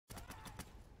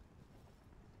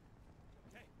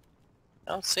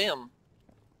I don't see him.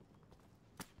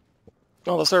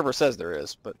 Well, the server says there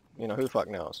is, but, you know, who the fuck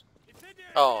knows?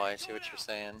 Oh, I see what you're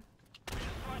saying.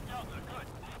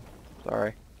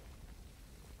 Sorry.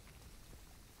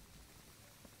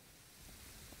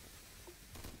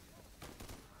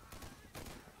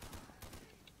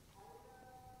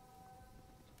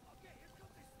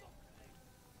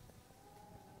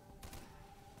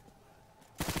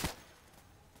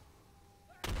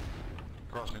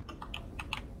 Crossing.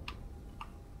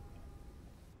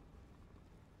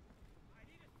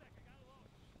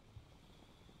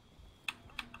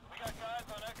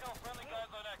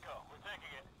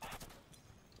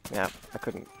 Yeah, I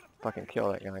couldn't fucking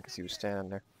kill that guy because he was standing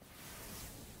there.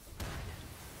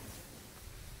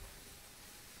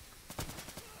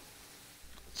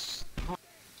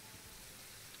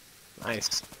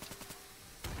 Nice.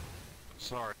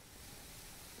 Sorry.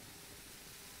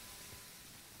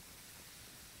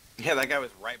 Yeah, that guy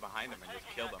was right behind him and just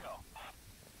killed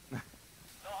him.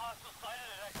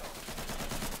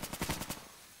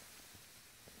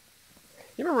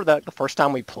 You remember that the first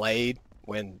time we played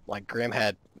when like Grim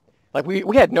had like we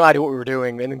had no idea what we were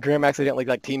doing and then Grim accidentally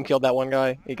like team killed that one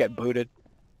guy. He got booted.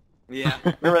 Yeah.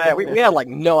 Remember that? We had like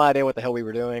no idea what the hell we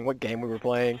were doing, what game we were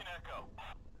playing.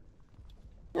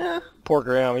 Yeah, Poor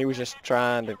Grim, he was just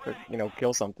trying to, you know,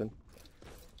 kill something.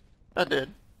 I did.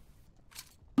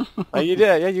 Oh, you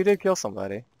did, yeah, you did kill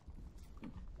somebody.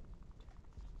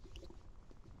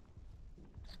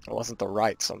 It wasn't the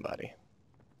right somebody.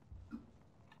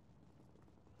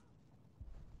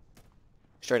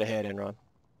 Straight ahead, Enron.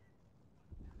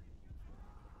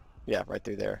 Yeah, right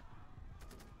through there.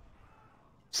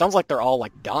 Sounds like they're all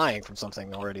like dying from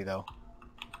something already, though.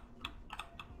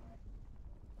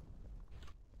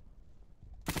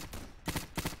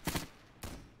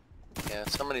 Yeah,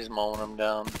 somebody's mowing them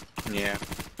down. Yeah.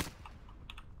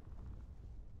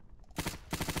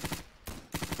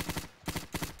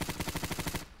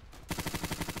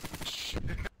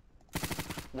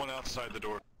 One outside the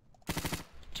door.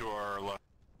 To our left.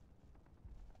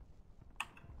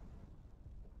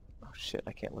 Oh shit,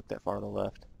 I can't look that far to the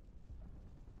left.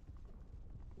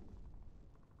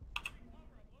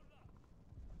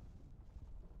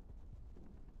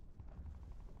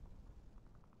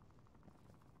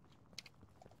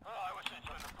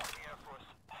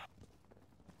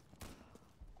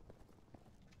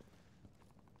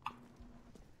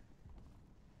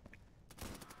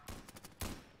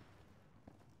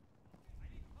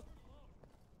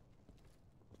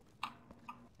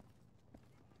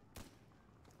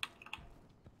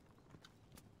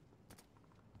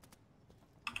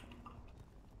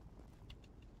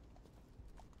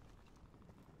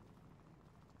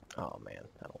 Oh man,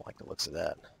 I don't like the looks of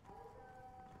that.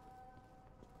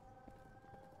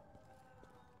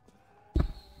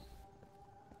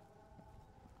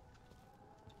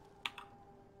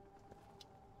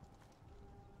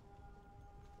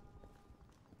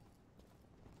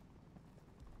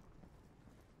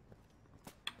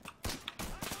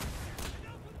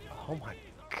 Oh my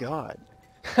god.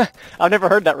 I've never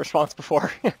heard that response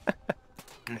before. I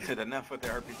said enough with the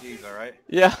RPGs, alright?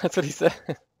 Yeah, that's what he said.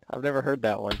 I've never heard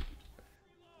that one.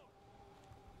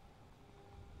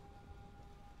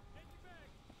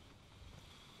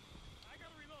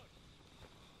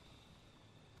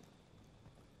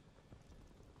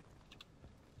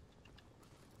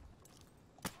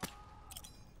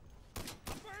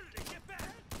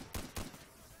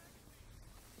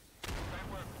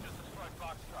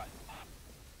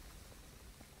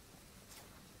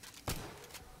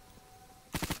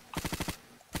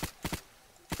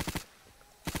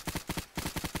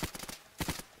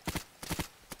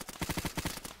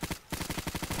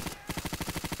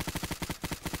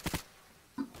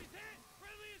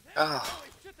 Oh,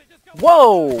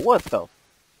 Whoa! What the?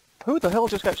 Who the hell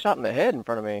just got shot in the head in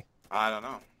front of me? I don't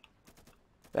know.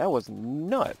 That was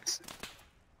nuts.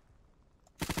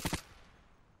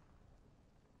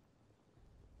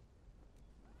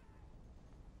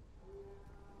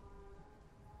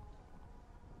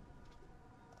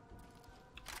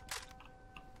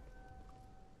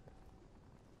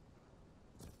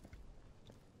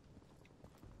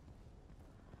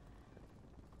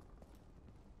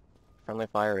 Friendly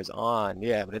fire is on.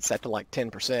 Yeah, but it's set to like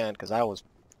 10% because I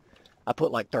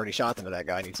put like 30 shots into that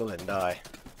guy and he still didn't die.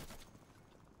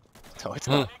 So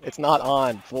it's not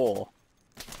on full.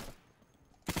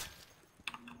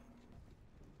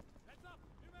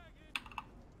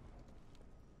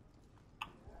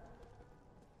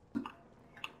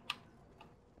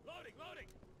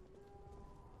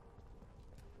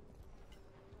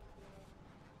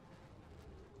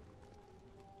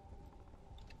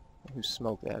 Whose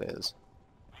smoke that is.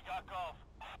 We got golf.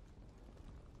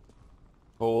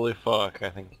 Holy fuck, I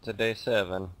think it's a day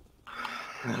 7.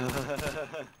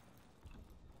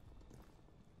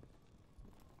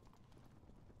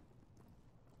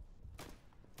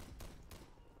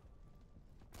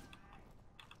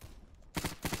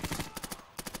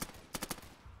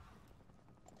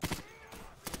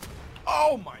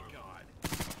 Oh my god!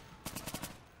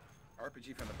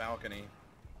 RPG from the balcony.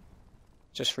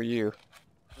 Just for you.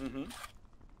 Mm-hmm. You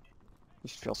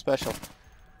should feel special.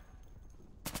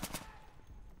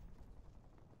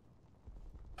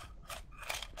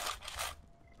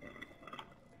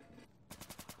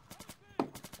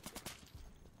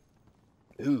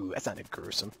 Ooh, that sounded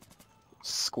gruesome.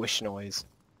 Squish noise.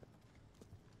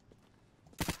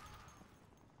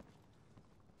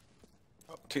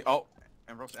 Oh,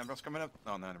 Ambrose coming up?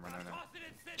 Oh, no, never mind, no.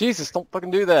 Jesus, don't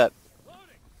fucking do that.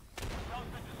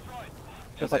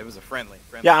 It was a friendly.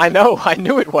 Yeah, I know, I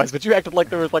knew it was, but you acted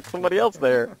like there was like somebody else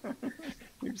there.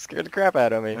 You scared the crap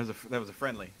out of me. That was a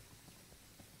friendly.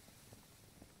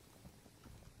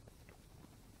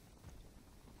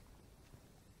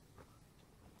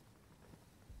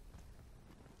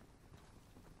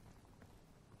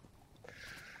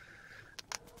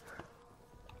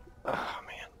 Oh,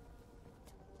 man.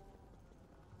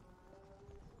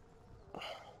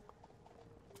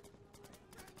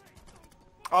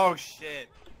 Oh shit!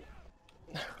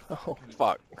 Oh,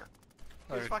 fuck.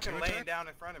 He was fucking laying down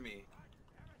in front of me.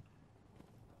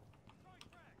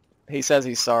 He says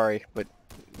he's sorry, but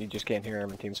you just can't hear him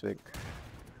in TeamSpeak.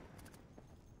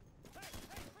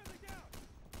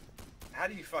 How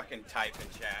do you fucking type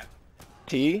in chat?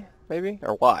 T, maybe?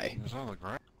 Or Y? He was on the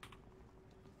ground.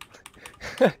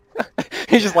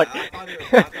 He's just like... I thought he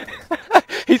was on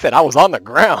the- He said, I was on the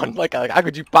ground. Like, how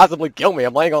could you possibly kill me?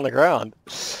 I'm laying on the ground.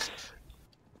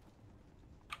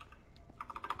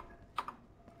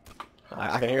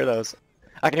 I can hear those.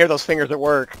 I can hear those fingers at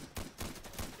work.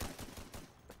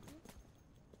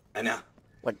 I know.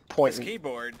 Like, This pointing.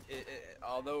 keyboard,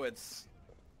 although it's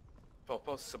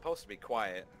supposed to be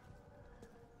quiet.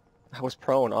 I was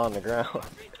prone on the ground.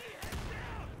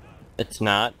 It's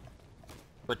not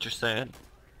what you're saying.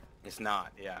 It's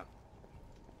not, yeah.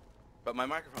 But my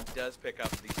microphone does pick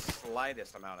up the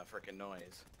slightest amount of freaking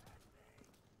noise.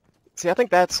 See, I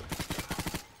think that's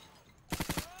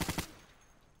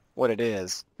what it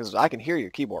is. Because I can hear your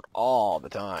keyboard all the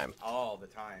time. All the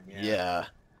time, yeah. Yeah.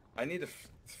 I need to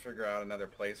figure out another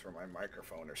place for my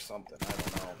microphone or something. I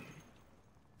don't know.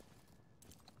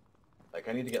 Like,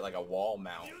 I need to get like a wall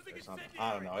mount or something.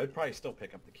 I don't know. It'd probably still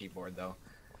pick up the keyboard though.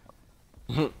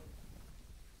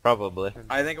 Probably.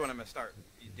 I think what I'm gonna start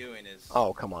doing is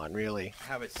Oh, come on, really?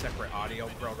 have a separate audio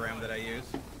program that I use,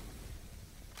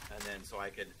 and then so I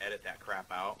could edit that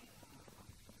crap out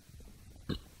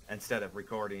instead of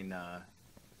recording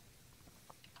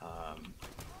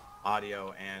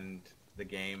audio and the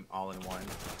game all in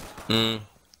one.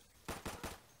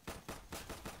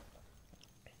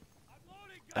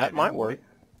 That might work.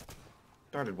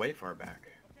 Started way far back.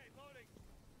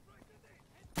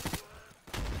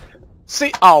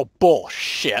 See, oh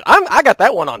bullshit! I got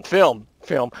that one on film.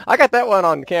 I got that one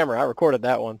on camera. I recorded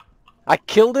that one. I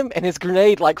killed him, and his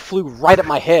grenade like flew right at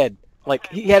my head. Like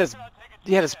he had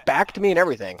his back to me and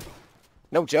everything.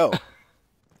 No joke.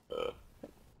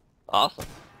 Awesome.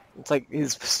 It's like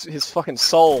his fucking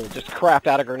soul just crapped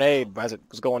out a grenade as it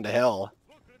was going to hell.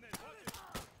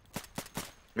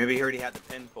 Maybe he already had the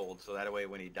pin pulled, so that way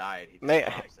when he died, he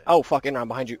Oh fuck! Inrun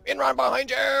behind you! Inrun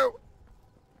behind you!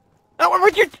 No,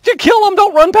 you kill him!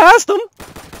 Don't run past him!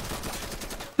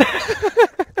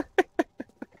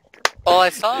 Oh, I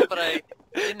saw it, but I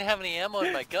didn't have any ammo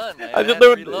in my gun. I I had just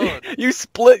to knew reload. you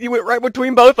split. You went right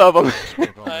between both of them.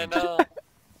 I know.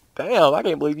 Damn! I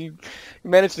can't believe you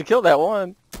managed to kill that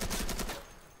one.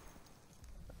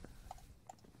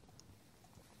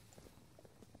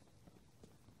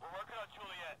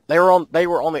 They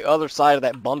were on the other side of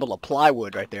that bundle of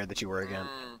plywood right there that you were against.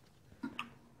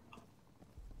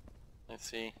 Let's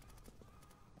see.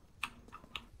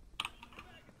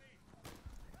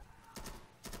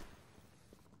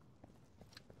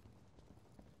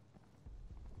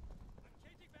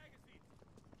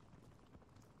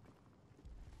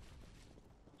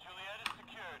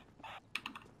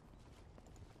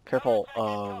 Careful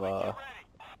of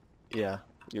yeah,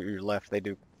 your left. They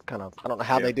do kind of. I don't know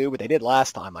how they do, but they did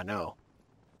last time. I know.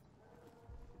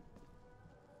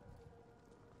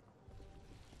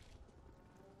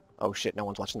 Oh shit! No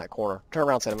one's watching that corner. Turn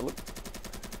around, Cinnamon. Look.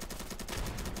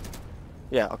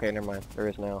 Yeah. Okay. Never mind. There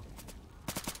is now.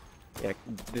 Yeah.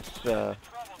 This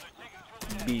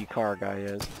B car guy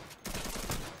is.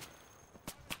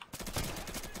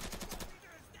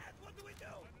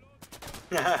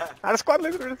 Our squad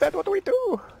leader is dead, what do we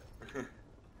do?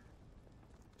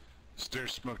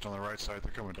 Stairs smoked on the right side.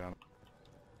 They're coming down.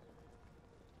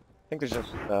 I think there's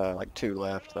just like 2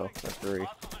 left though, or 3.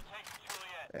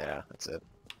 Yeah, that's it.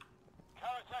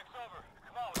 Counterattack's over.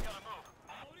 Come on, we gotta move.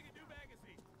 Loading a new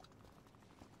magazine.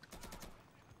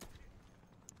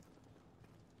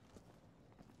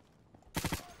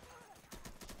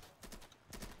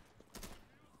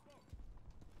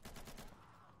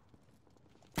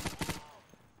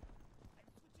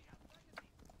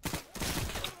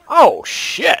 Oh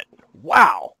shit!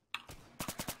 Wow!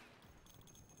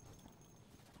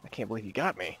 I can't believe you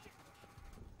got me.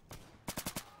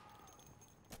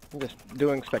 I'm just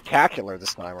doing spectacular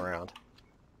this time around.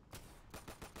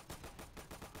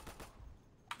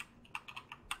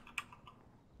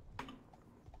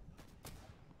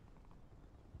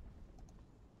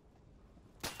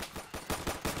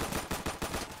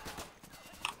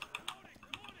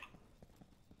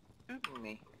 Shooting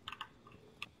me.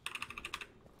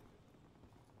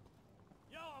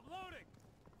 Yo, I'm loading.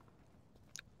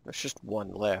 There's just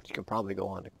 1 left. You can probably go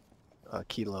on to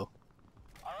Kilo. All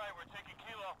right, we're taking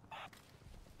Kilo.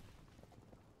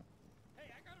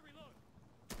 Hey, I gotta reload.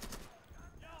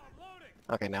 Yo, I'm loading.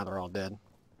 Okay, now they're all dead.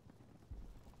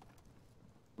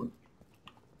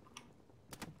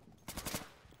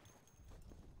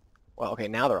 Well, okay,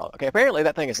 now they're all... Okay, apparently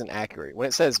that thing isn't accurate. When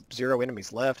it says 0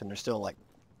 enemies left and there's still, like,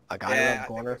 a guy around Yeah, the I think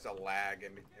corner... there's a lag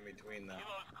in between them.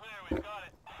 Kilo's clear, we got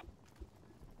it.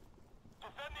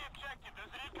 Defend the objective.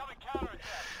 There's an incoming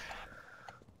counterattack.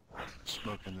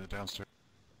 Smoke in the downstairs.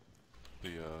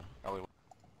 The alleyway.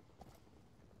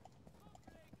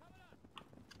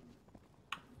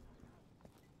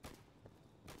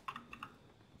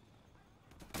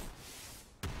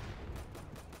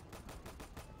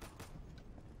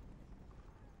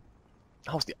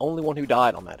 I was the only one who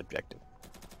died on that objective.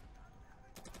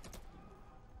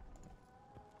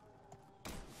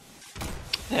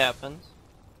 Happens.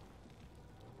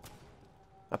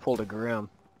 I pulled a Grim.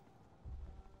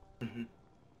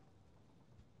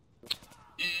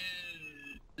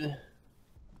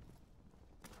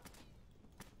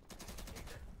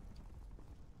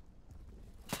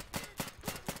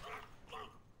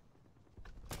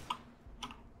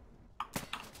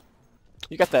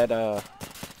 You got that,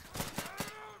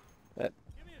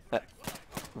 that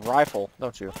rifle,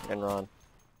 don't you, Enron?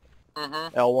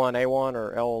 Mm-hmm. L1, A1,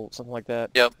 or L something like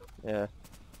that? Yep. Yeah.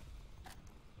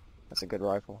 That's a good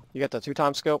rifle. You got the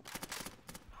 2-time scope?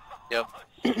 Yep.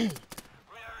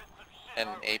 And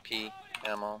AP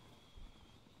ammo.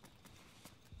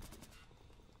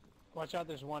 Watch out,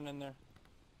 there's one in there.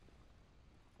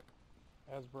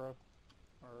 Hasbro.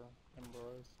 Or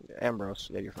Ambrose. Ambrose,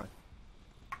 yeah, you're fine.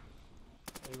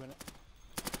 Are you in it?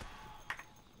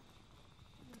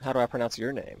 How do I pronounce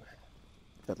your name?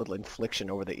 That little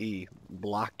infliction over the E.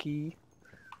 Blocky?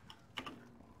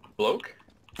 Bloke?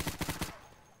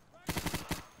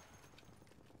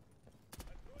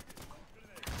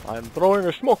 I'm throwing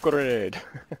a smoke grenade!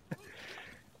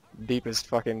 Deepest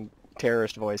fucking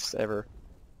terrorist voice ever.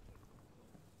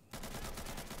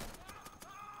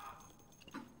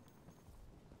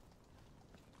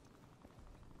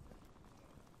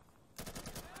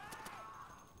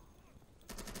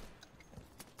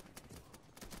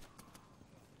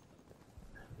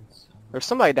 There's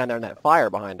somebody down there in that fire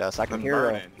behind us. I can I'm hear.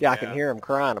 burning, Yeah, I can yeah. hear him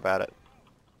crying about it.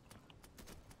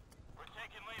 We're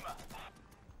taking Lima.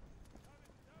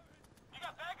 You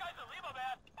got bad guys at Lima,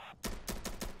 man.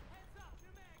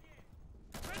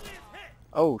 Friendly is hit.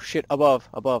 Oh shit! Above.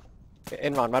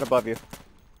 Enron, right above you.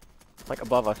 Like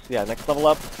above us. Yeah, next level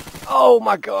up. Oh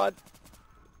my god.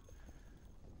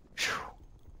 Phew.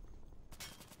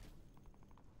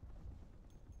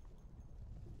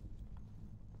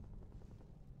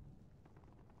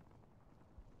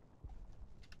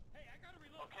 Hey, I gotta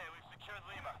reload. Okay, we've secured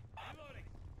Lima. Reloading.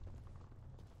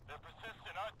 They're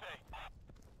persistent, aren't they?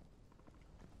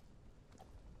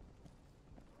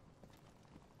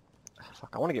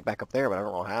 Fuck, I want to get back up there, but I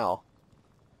don't know how.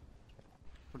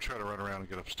 We'll try to run around and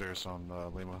get upstairs on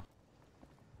Lima.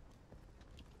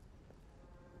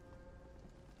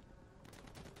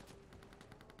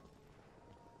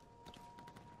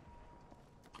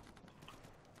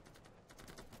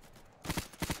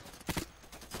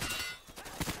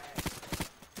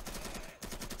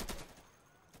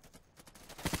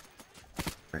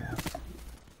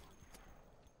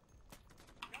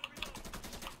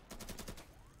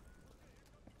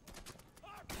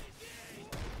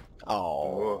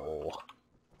 Oh.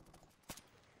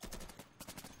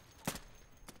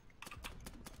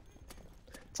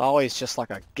 It's always just like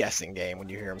a guessing game when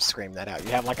you hear him scream that out.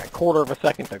 You have like a quarter of a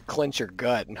second to clench your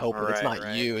gut and hope that it's Right, not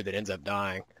right. you that ends up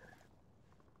dying.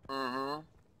 Mm-hmm.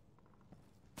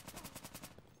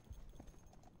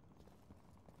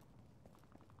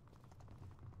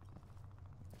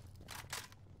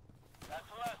 That's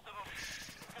the last of them.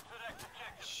 Get to the next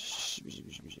objective.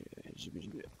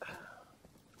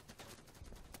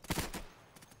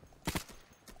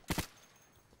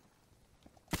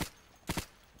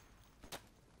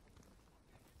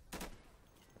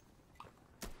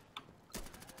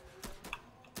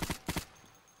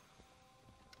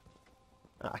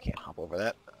 I can't hop over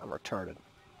that. I'm retarded.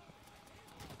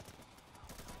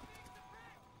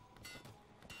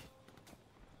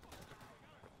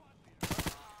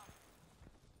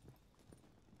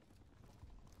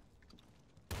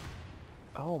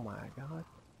 Oh my god.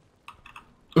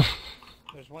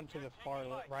 There's one to the far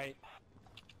right.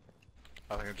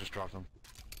 I think I just dropped him.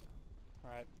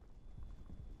 Alright.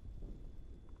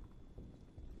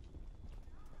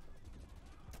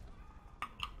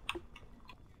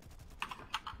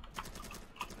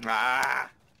 Ah!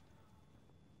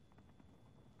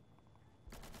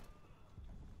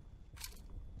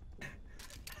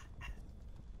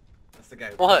 That's the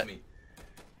guy who What? killed me.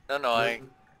 No,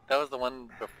 that was the one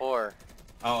before.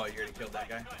 Oh, you already killed that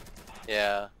guy?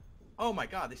 Yeah. Oh my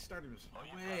god, they started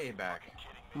way back.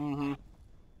 Mm-hmm.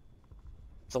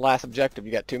 It's the last objective.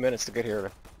 You got 2 minutes to get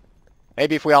here.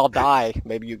 Maybe if we all die,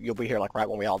 maybe you'll be here like right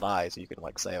when we all die, so you can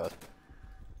like save us.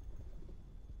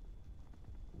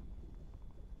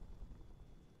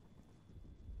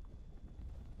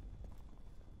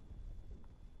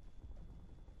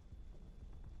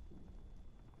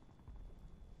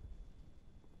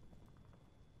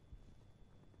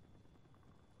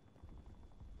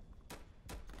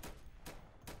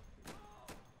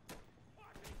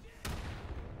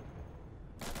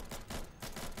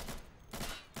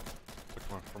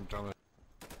 Come on, from down there.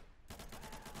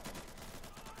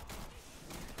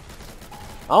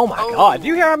 Oh my god! Do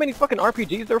you hear how many fucking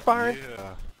RPGs they're firing?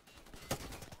 Yeah.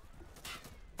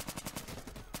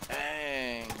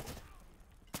 Dang.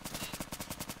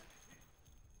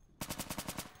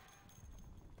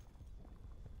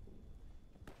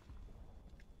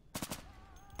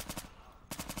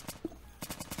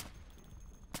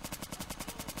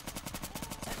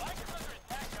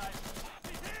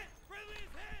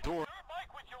 Door.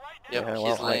 Yep, Yeah,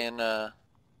 he's well, laying,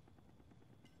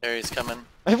 there he's coming.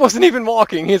 He wasn't even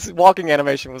walking. His walking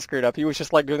animation was screwed up. He was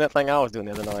just like doing that thing I was doing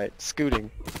the other night, scooting.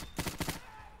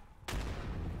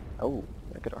 Oh,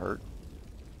 that could have hurt.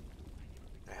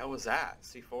 The hell was that?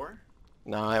 C4?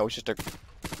 Nah, it was just a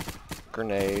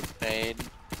grenade. Made.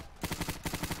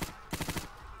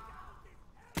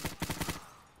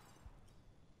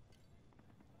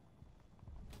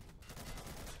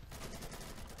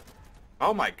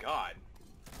 Oh my god.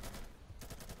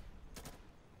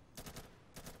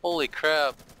 Holy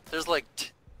crap. There's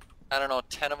like, I don't know,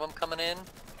 10 of them coming in.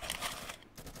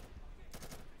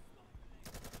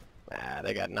 Nah,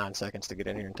 they got 9 seconds to get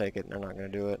in here and take it, and they're not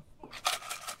going to do it.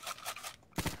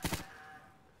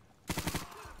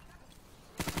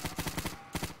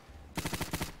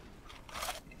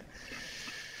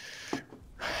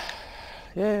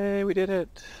 Yay, we did it.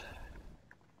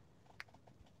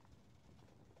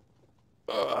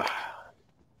 Ugh.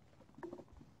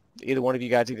 Either one of you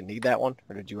guys even need that one,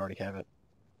 or did you already have it?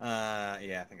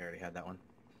 Yeah, I think I already had that one.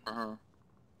 Mm-hmm.